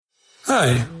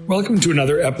Hi, welcome to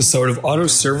another episode of Auto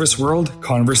Service World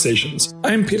Conversations.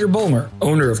 I am Peter Bulmer,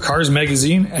 owner of Cars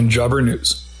Magazine and Jobber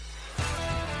News.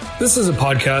 This is a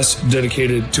podcast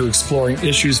dedicated to exploring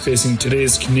issues facing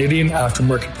today's Canadian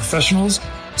aftermarket professionals,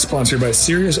 sponsored by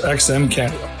SiriusXM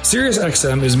Canada.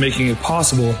 SiriusXM is making it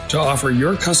possible to offer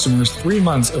your customers 3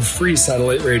 months of free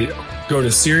satellite radio. Go to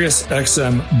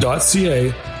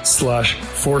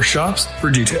SiriusXM.ca/4shops for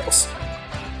details.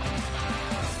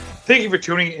 Thank you for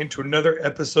tuning into another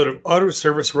episode of Auto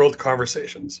Service World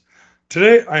Conversations.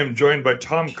 Today, I am joined by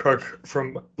Tom Cook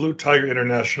from Blue Tiger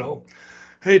International.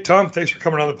 Hey, Tom, thanks for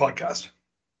coming on the podcast.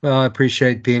 Well, I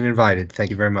appreciate being invited. Thank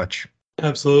you very much.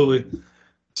 Absolutely.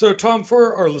 So, Tom,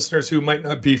 for our listeners who might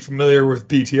not be familiar with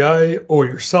BTI or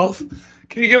yourself,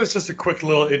 can you give us just a quick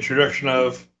little introduction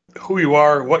of who you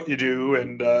are, what you do,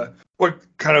 and what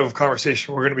kind of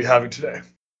conversation we're going to be having today?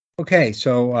 Okay,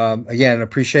 so again,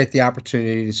 appreciate the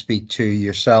opportunity to speak to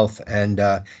yourself and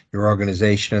your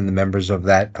organization and the members of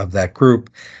that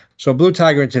group. So Blue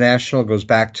Tiger International goes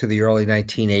back to the early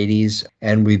 1980s,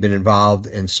 and we've been involved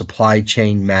in supply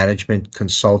chain management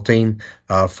consulting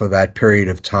for that period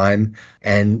of time.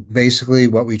 And basically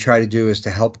what we try to do is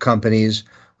to help companies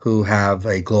who have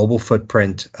a global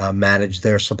footprint manage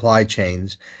their supply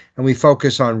chains. And we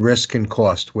focus on risk and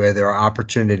cost, where there are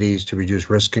opportunities to reduce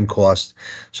risk and cost.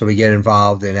 So we get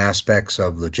involved in aspects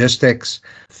of logistics,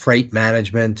 freight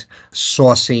management,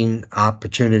 sourcing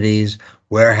opportunities,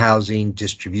 warehousing,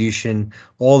 distribution,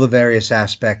 all the various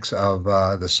aspects of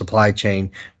the supply chain,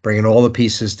 bringing all the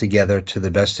pieces together to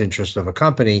the best interest of a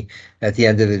company at the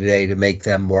end of the day to make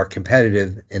them more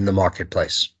competitive in the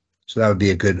marketplace. So that would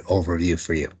be a good overview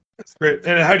for you. That's great.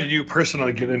 And how did you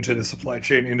personally get into the supply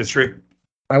chain industry?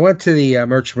 I went to the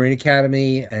Merchant Marine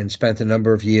Academy and spent a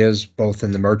number of years both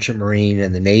in the Merchant Marine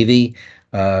and the Navy.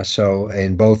 So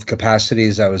in both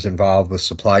capacities, I was involved with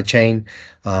supply chain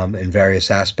in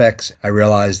various aspects. I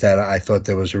realized that I thought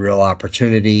there was a real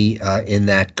opportunity in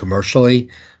that commercially.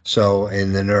 So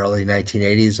in the early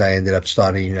 1980s, I ended up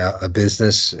starting a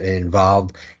business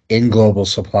involved in global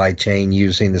supply chain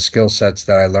using the skill sets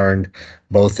that I learned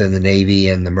both in the Navy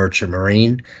and the Merchant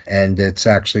Marine. And it's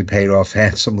actually paid off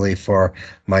handsomely for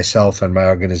myself and my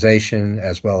organization,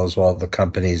 as well as all the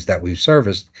companies that we've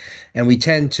serviced. And we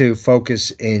tend to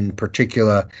focus in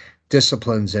particular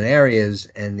disciplines and areas.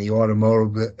 In the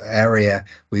automotive area,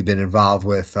 we've been involved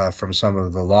with from some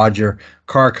of the larger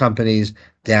car companies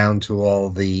down to all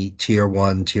the tier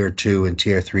 1, tier 2, and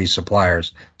tier 3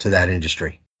 suppliers to that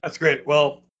industry. That's great.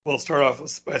 Well, we'll start off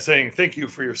by saying thank you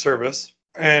for your service.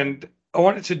 And I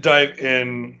wanted to dive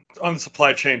in on the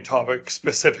supply chain topic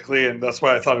specifically, and that's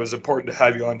why I thought it was important to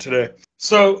have you on today.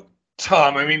 So,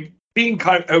 Tom, I mean, being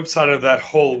kind of outside of that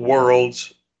whole world,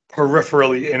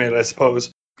 peripherally in it, I suppose,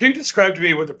 can you describe to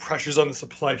me what the pressures on the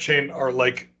supply chain are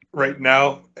like right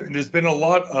now? I mean, there's been a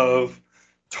lot of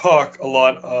talk, a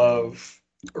lot of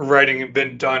writing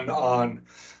been done on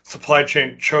supply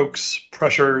chain chokes,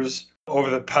 pressures over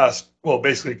the past, well,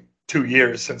 basically 2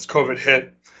 years since COVID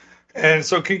hit. And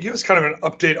so can you give us kind of an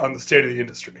update on the state of the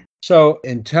industry? So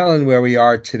in telling where we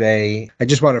are today, I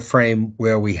just want to frame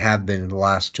where we have been in the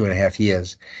last 2.5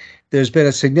 years. There's been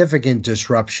a significant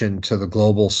disruption to the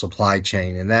global supply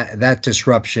chain, and that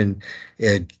disruption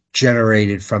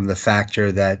generated from the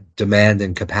factor that demand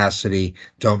and capacity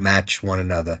don't match one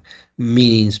another,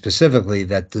 meaning specifically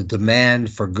that the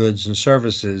demand for goods and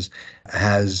services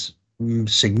has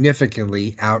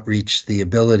significantly outreached the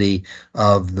ability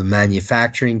of the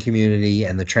manufacturing community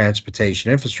and the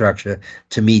transportation infrastructure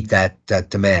to meet that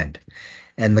demand.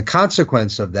 And the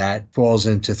consequence of that falls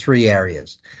into 3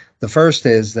 areas. The first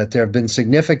is that there have been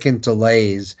significant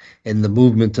delays in the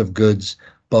movement of goods,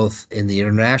 both in the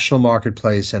international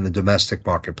marketplace and the domestic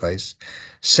marketplace.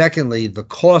 Secondly, the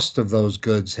cost of those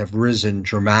goods have risen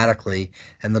dramatically,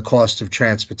 and the cost of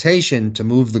transportation to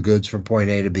move the goods from point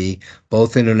A to B,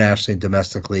 both internationally and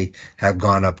domestically, have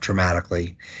gone up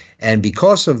dramatically. And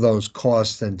because of those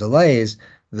costs and delays,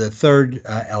 the third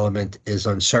element is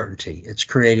uncertainty. It's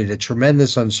created a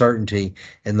tremendous uncertainty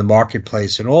in the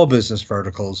marketplace in all business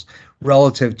verticals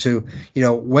relative to,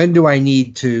 when do I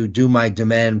need to do my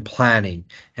demand planning,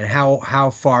 and how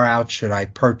far out should I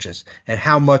purchase, and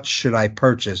how much should I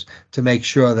purchase to make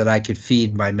sure that I could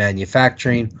feed my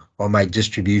manufacturing or my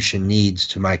distribution needs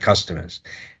to my customers.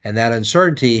 And that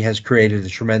uncertainty has created a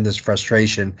tremendous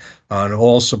frustration on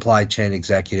all supply chain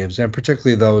executives, and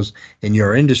particularly those in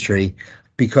your industry,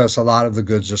 because a lot of the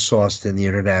goods are sourced in the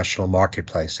international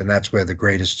marketplace, and that's where the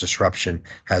greatest disruption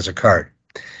has occurred.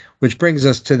 Which brings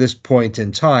us to this point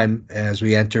in time, as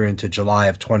we enter into July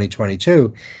of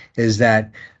 2022, is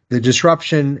that The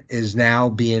disruption is now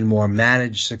being more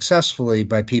managed successfully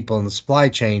by people in the supply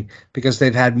chain because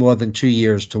they've had more than 2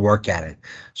 years to work at it.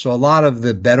 So a lot of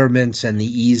the betterments and the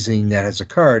easing that has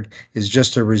occurred is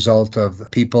just a result of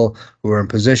people who are in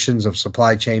positions of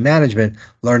supply chain management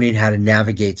learning how to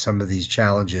navigate some of these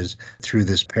challenges through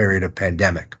this period of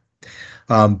pandemic.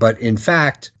 But in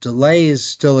fact, delays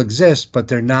still exist, but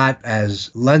they're not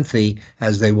as lengthy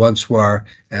as they once were,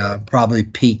 probably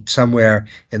peaked somewhere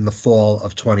in the fall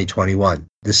of 2021.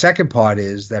 The second part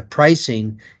is that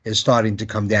pricing is starting to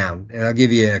come down. And I'll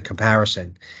give you a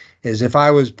comparison. Is if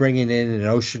I was bringing in an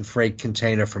ocean freight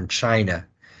container from China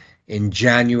in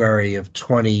January of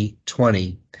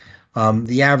 2020,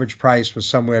 the average price was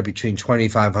somewhere between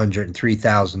 $2,500 and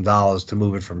 $3,000 to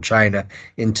move it from China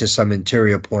into some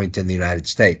interior point in the United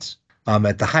States.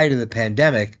 At the height of the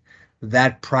pandemic,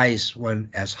 that price went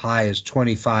as high as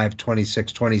 $25,000,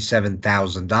 $26,000,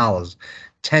 $27,000.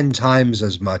 10 times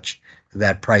as much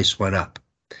that price went up.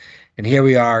 And here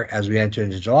we are as we enter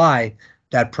into July.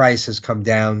 That price has come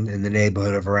down in the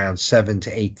neighborhood of around $7,000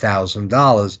 to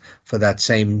 $8,000 for that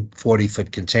same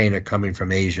 40-foot container coming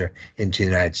from Asia into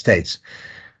the United States.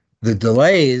 The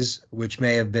delays, which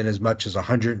may have been as much as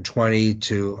 120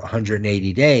 to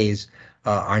 180 days,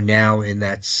 are now in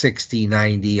that 60,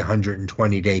 90,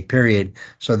 120-day period.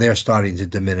 So they're starting to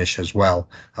diminish as well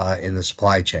in the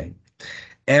supply chain.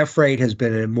 Air freight has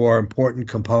been a more important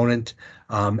component,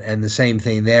 and the same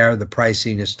thing there. The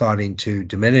pricing is starting to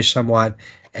diminish somewhat,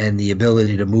 and the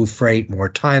ability to move freight more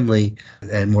timely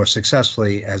and more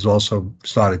successfully has also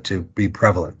started to be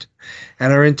prevalent.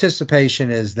 And our anticipation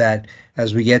is that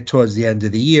as we get towards the end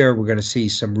of the year, we're going to see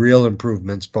some real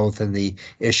improvements, both in the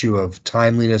issue of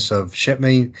timeliness of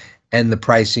shipment and the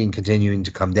pricing continuing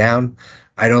to come down.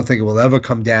 I don't think it will ever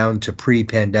come down to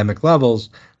pre-pandemic levels,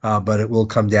 but it will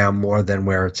come down more than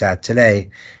where it's at today.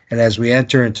 And as we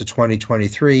enter into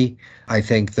 2023, I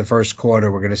think the first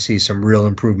quarter, we're going to see some real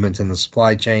improvements in the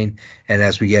supply chain. And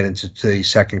as we get into the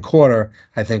second quarter,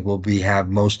 I think we'll have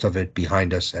most of it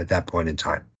behind us at that point in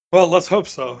time. Well, let's hope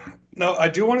so. Now, I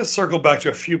do want to circle back to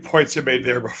a few points you made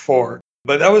there before,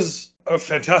 but that was a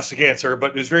fantastic answer,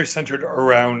 but it was very centered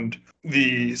around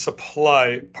the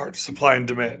supply part, supply and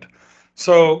demand.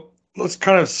 So let's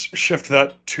kind of shift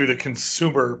that to the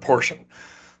consumer portion.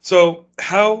 So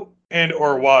how and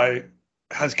or why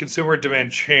has consumer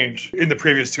demand changed in the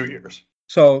previous 2 years?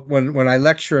 So when I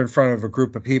lecture in front of a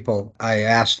group of people, I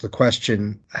ask the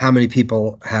question, how many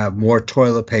people have more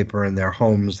toilet paper in their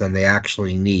homes than they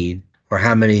actually need? Or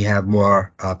how many have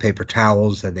more paper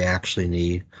towels than they actually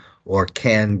need? Or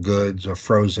canned goods or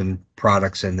frozen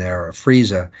products in their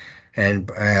freezer?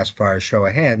 And I ask for a show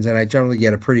of hands, and I generally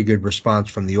get a pretty good response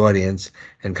from the audience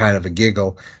and kind of a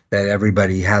giggle that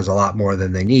everybody has a lot more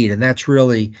than they need. And that's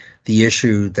really the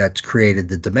issue that's created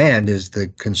the demand, is the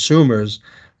consumers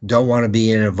don't want to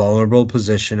be in a vulnerable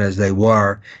position as they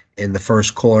were in the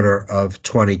first quarter of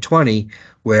 2020,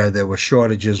 where there were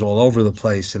shortages all over the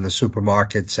place in the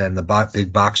supermarkets and the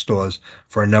big box stores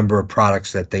for a number of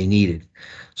products that they needed.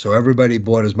 So everybody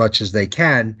bought as much as they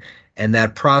can, and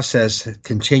that process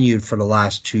continued for the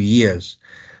last 2 years.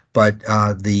 But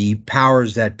the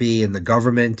powers that be in the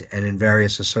government and in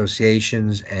various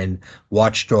associations and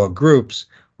watchdog groups,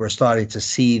 we're starting to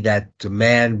see that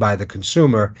demand by the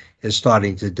consumer is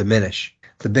starting to diminish.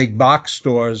 The big box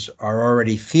stores are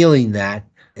already feeling that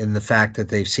in the fact that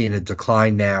they've seen a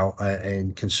decline now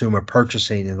in consumer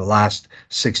purchasing in the last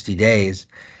 60 days.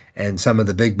 And some of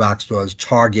the big box stores,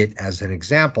 Target as an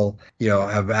example,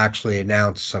 have actually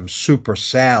announced some super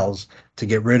sales to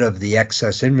get rid of the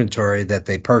excess inventory that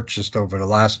they purchased over the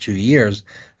last 2 years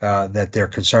that they're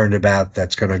concerned about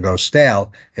that's going to go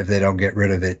stale if they don't get rid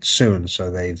of it soon.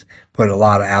 So they've put a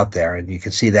lot out there, and you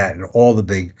can see that in all the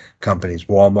big companies,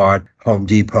 Walmart, Home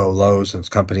Depot, Lowe's, and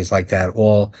companies like that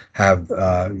all have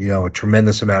a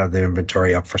tremendous amount of their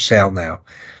inventory up for sale now.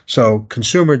 So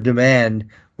consumer demand,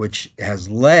 which has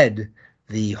led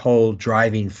the whole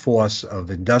driving force of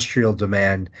industrial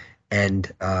demand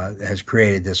and has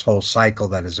created this whole cycle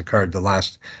that has occurred the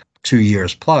last 2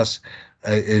 years plus,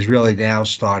 is really now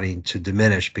starting to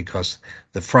diminish because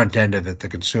the front end of it, the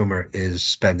consumer, is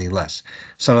spending less.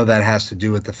 Some of that has to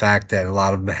do with the fact that a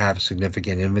lot of them have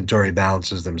significant inventory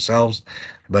balances themselves,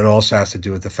 but also has to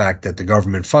do with the fact that the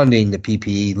government funding, the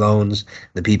PPE loans,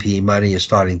 the PPE money is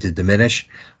starting to diminish.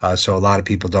 So a lot of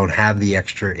people don't have the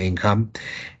extra income.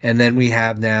 And then we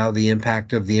have now the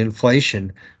impact of the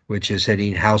inflation, which is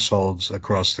hitting households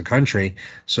across the country.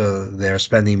 So they're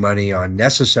spending money on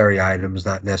necessary items,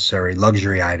 not necessary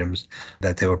luxury items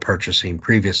that they were purchasing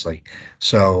previously.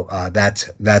 So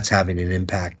that's having an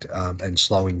impact and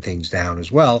slowing things down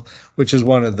as well, which is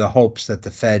one of the hopes that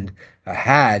the Fed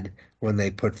had when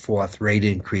they put forth rate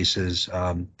increases,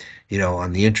 on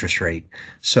the interest rate.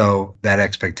 So that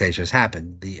expectation has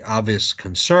happened. The obvious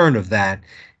concern of that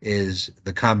is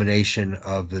the combination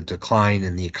of the decline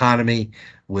in the economy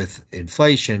with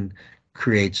inflation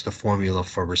creates the formula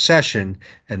for recession,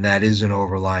 and that is an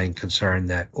overlying concern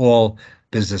that all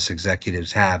business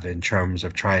executives have in terms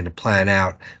of trying to plan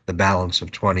out the balance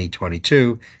of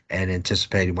 2022 and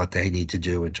anticipating what they need to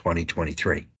do in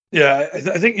 2023. Yeah,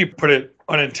 I think you put it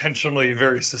unintentionally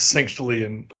very succinctly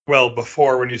and well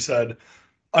before when you said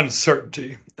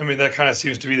uncertainty. I mean, that kind of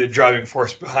seems to be the driving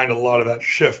force behind a lot of that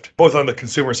shift, both on the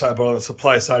consumer side, but on the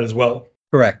supply side as well.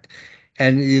 Correct.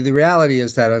 And the reality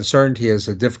is that uncertainty is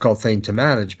a difficult thing to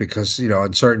manage because,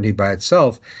 uncertainty by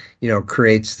itself,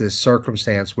 creates this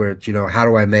circumstance where, how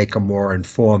do I make a more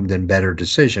informed and better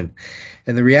decision?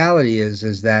 And the reality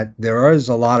is that there is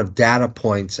a lot of data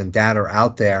points and data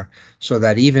out there so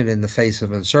that even in the face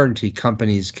of uncertainty,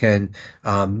 companies can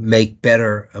make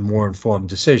better and more informed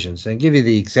decisions. And I'll give you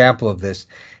the example of this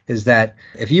is that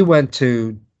if you went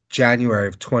to January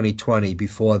of 2020,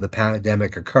 before the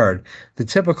pandemic occurred, the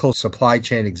typical supply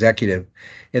chain executive,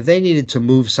 if they needed to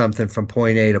move something from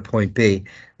point A to point B,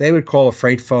 they would call a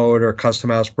freight forwarder, a custom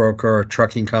house broker, a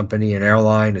trucking company, an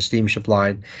airline, a steamship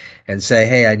line, and say,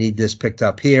 hey, I need this picked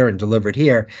up here and delivered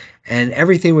here. And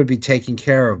everything would be taken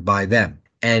care of by them.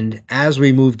 And as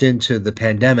we moved into the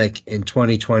pandemic in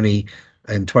 2020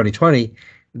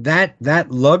 that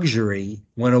luxury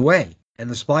went away. And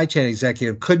the supply chain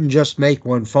executive couldn't just make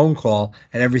one phone call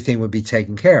and everything would be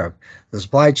taken care of. The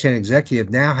supply chain executive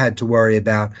now had to worry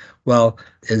about, well,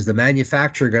 is the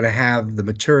manufacturer going to have the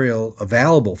material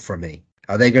available for me?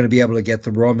 Are they going to be able to get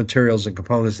the raw materials and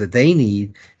components that they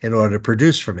need in order to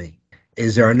produce for me?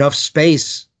 Is there enough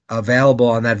space available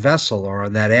on that vessel or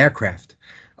on that aircraft?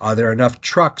 Are there enough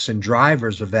trucks and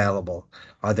drivers available?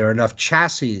 Are there enough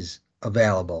chassis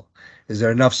available? Is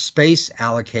there enough space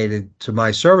allocated to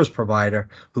my service provider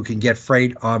who can get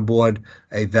freight on board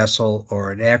a vessel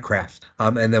or an aircraft?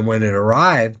 And then when it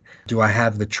arrived, do I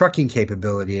have the trucking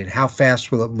capability and how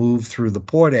fast will it move through the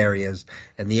port areas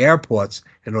and the airports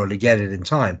in order to get it in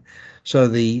time? So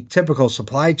the typical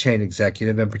supply chain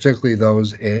executive, and particularly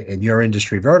those in your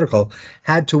industry vertical,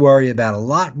 had to worry about a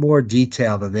lot more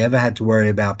detail than they ever had to worry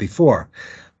about before.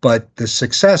 But the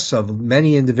success of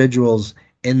many individuals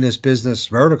in this business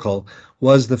vertical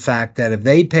was the fact that if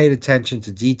they paid attention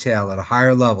to detail at a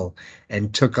higher level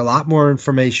and took a lot more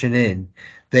information in,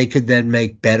 they could then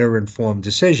make better informed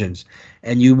decisions.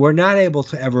 And you were not able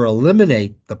to ever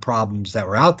eliminate the problems that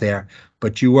were out there,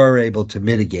 but you were able to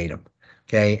mitigate them,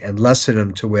 okay, and lessen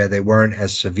them to where they weren't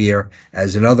as severe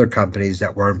as in other companies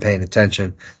that weren't paying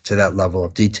attention to that level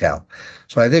of detail.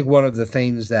 So I think one of the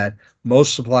things that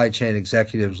most supply chain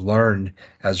executives learned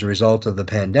as a result of the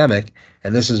pandemic,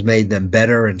 and this has made them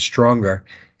better and stronger,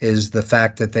 is the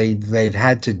fact that they've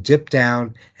had to dip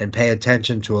down and pay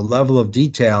attention to a level of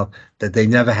detail that they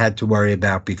never had to worry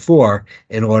about before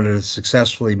in order to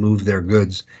successfully move their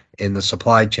goods in the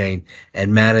supply chain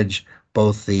and manage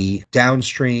both the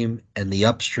downstream and the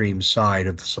upstream side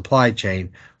of the supply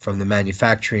chain from the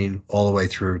manufacturing all the way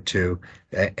through to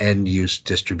end use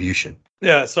distribution.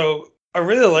 Yeah, so I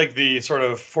really like the sort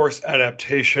of forced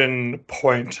adaptation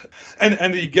point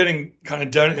and the getting kind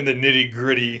of down in the nitty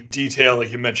gritty detail,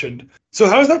 like you mentioned. So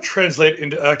how does that translate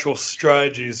into actual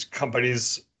strategies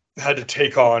companies had to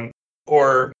take on?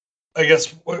 Or I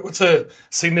guess what's a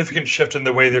significant shift in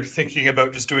the way they're thinking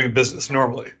about just doing business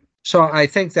normally? So I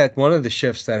think that one of the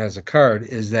shifts that has occurred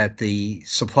is that the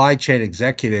supply chain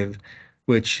executive,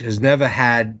 which has never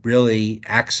had really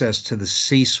access to the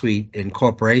C-suite in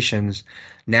corporations,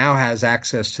 now has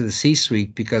access to the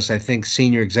C-suite because I think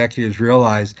senior executives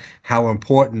realize how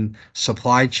important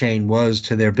supply chain was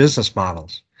to their business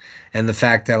models. And the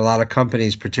fact that a lot of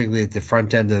companies, particularly at the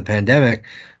front end of the pandemic,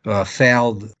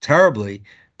 failed terribly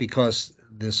because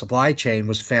the supply chain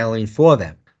was failing for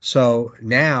them. So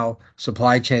now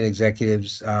supply chain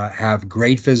executives have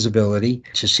great visibility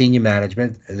to senior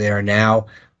management. There are now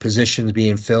positions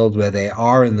being filled where they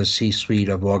are in the C-suite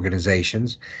of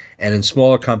organizations. And in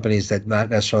smaller companies that not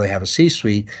necessarily have a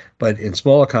C-suite, but in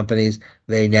smaller companies,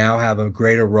 They now have a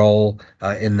greater role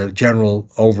in the general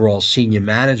overall senior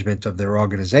management of their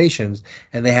organizations,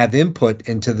 and they have input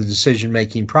into the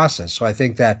decision-making process. So I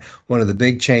think that one of the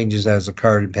big changes that has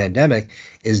occurred in pandemic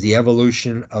is the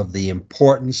evolution of the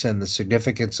importance and the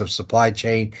significance of supply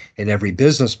chain in every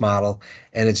business model,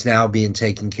 and it's now being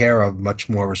taken care of much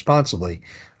more responsibly.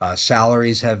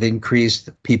 Salaries have increased.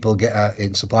 People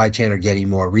in supply chain are getting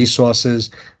more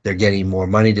resources. They're getting more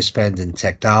money to spend in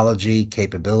technology,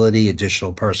 capability,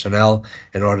 additional personnel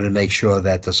in order to make sure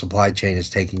that the supply chain is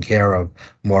taken care of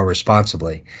more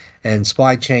responsibly. And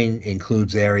supply chain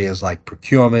includes areas like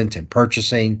procurement and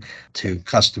purchasing, to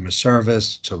customer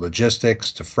service, to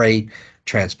logistics, to freight,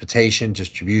 transportation,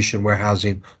 distribution,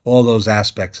 warehousing. All those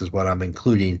aspects is what I'm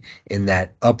including in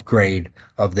that upgrade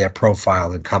of their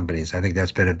profile in companies. I think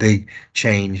that's been a big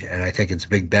change, and I think it's a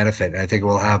big benefit. And I think it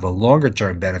will have a longer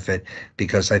term benefit,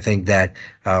 because I think that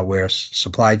where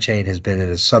supply chain has been in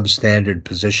a substandard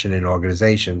position in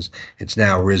organizations, it's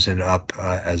now risen up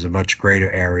as a much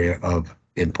greater area of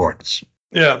importance.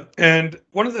 Yeah. And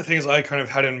one of the things I kind of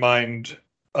had in mind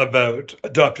about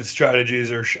adopted strategies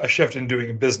or a shift in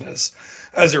doing business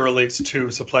as it relates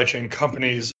to supply chain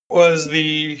companies was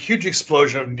the huge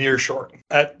explosion of nearshoring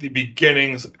at the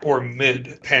beginnings or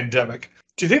mid-pandemic.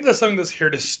 Do you think that's something that's here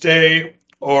to stay,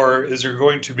 or is there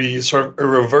going to be sort of a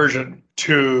reversion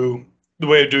to the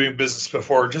way of doing business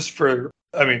before, just for,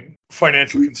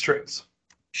 financial constraints?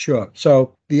 Sure.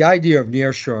 So the idea of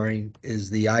nearshoring is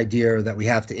the idea that we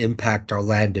have to impact our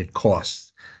landed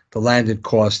costs. The landed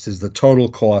cost is the total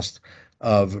cost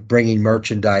of bringing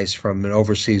merchandise from an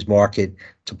overseas market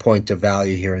to point of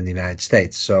value here in the United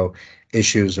States. So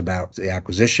issues about the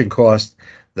acquisition cost,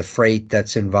 the freight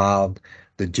that's involved,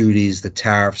 the duties, the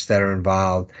tariffs that are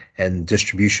involved, and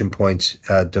distribution points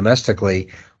domestically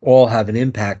all have an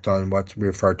impact on what's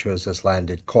referred to as this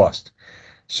landed cost.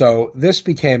 So this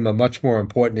became a much more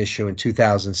important issue in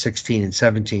 2016 and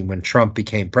 17 when Trump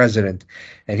became president,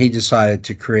 and he decided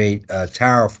to create a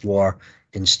tariff war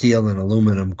in steel and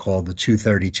aluminum called the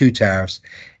 232 tariffs,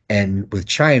 and with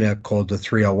China called the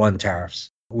 301 tariffs,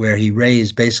 where he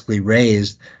basically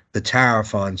raised the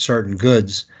tariff on certain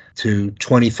goods to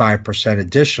 25%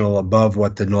 additional above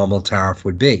what the normal tariff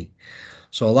would be.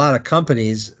 So a lot of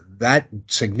companies, that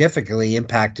significantly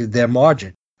impacted their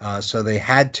margin. So they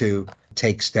had to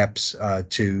take steps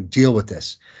to deal with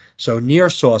this. So near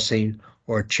sourcing,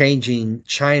 or changing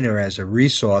China as a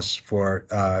resource for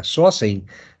sourcing,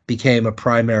 became a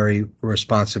primary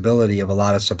responsibility of a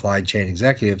lot of supply chain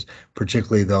executives,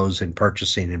 particularly those in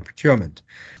purchasing and procurement.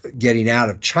 Getting out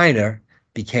of China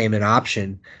became an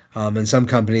option, and some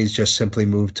companies just simply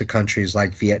moved to countries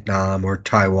like Vietnam or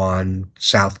Taiwan,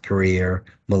 South Korea,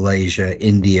 Malaysia,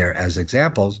 India as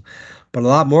examples. But a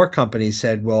lot more companies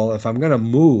said, well, if I'm going to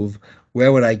move,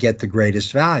 where would I get the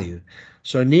greatest value?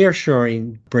 So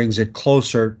nearshoring brings it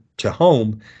closer to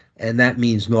home, and that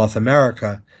means North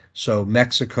America. So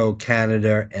Mexico,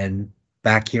 Canada, and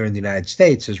back here in the United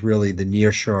States is really the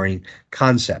nearshoring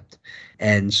concept.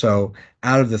 And so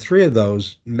out of the three of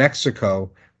those,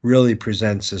 Mexico really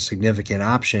presents a significant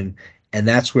option, and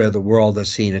that's where the world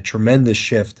has seen a tremendous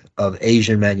shift of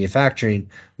Asian manufacturing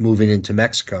moving into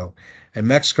Mexico. And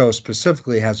Mexico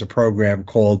specifically has a program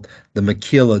called the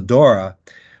Maquiladora,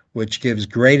 which gives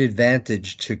great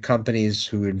advantage to companies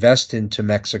who invest into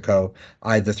Mexico,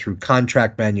 either through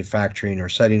contract manufacturing or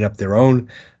setting up their own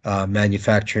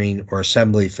manufacturing or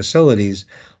assembly facilities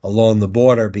along the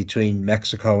border between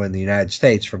Mexico and the United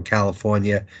States, from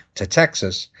California to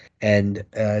Texas. And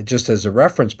just as a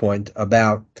reference point,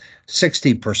 about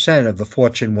 60% of the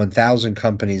Fortune 1000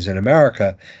 companies in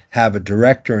America have a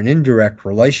direct or an indirect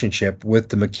relationship with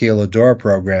the Maquiladora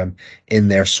program in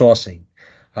their sourcing.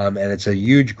 And it's a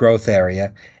huge growth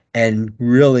area and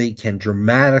really can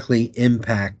dramatically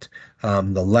impact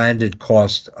the landed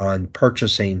cost on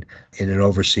purchasing in an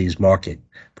overseas market,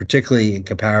 particularly in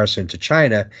comparison to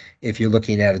China, if you're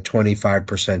looking at a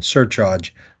 25%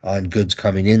 surcharge on goods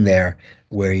coming in there,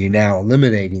 where you're now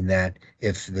eliminating that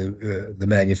if the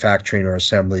manufacturing or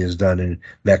assembly is done in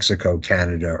Mexico,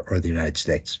 Canada, or the United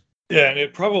States. Yeah, and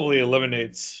it probably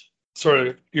eliminates sort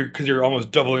of because you're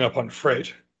almost doubling up on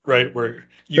freight, right? Where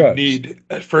you need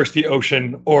at first the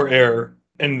ocean or air,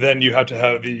 and then you have to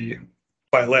have the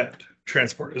by land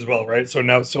transport as well, right? So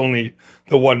now it's only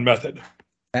the one method.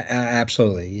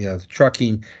 Absolutely. You know,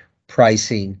 trucking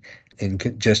pricing,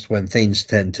 and just when things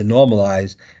tend to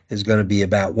normalize, is going to be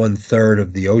about 1/3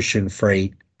 of the ocean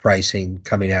freight pricing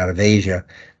coming out of Asia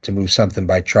to move something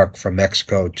by truck from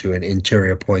Mexico to an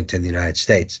interior point in the United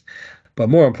States. But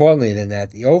more importantly than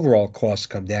that, the overall costs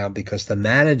come down because the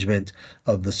management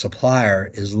of the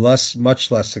supplier is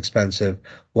much less expensive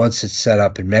once it's set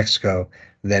up in Mexico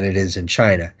than it is in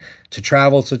China. To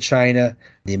travel to China,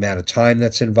 the amount of time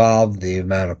that's involved, the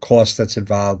amount of cost that's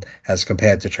involved as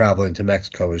compared to traveling to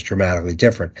Mexico is dramatically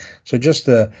different. So just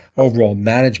the overall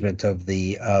management of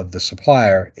the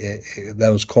supplier,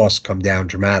 those costs come down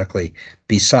dramatically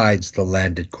besides the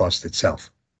landed cost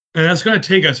itself. And that's going to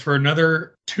take us for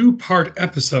another 2-part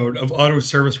episode of Auto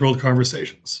Service World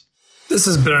Conversations. This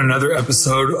has been another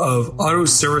episode of Auto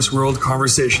Service World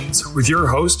Conversations with your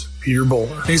host, Peter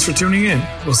Bowler. Thanks for tuning in.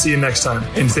 We'll see you next time.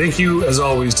 And thank you, as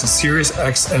always, to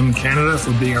SiriusXM Canada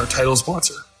for being our title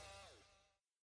sponsor.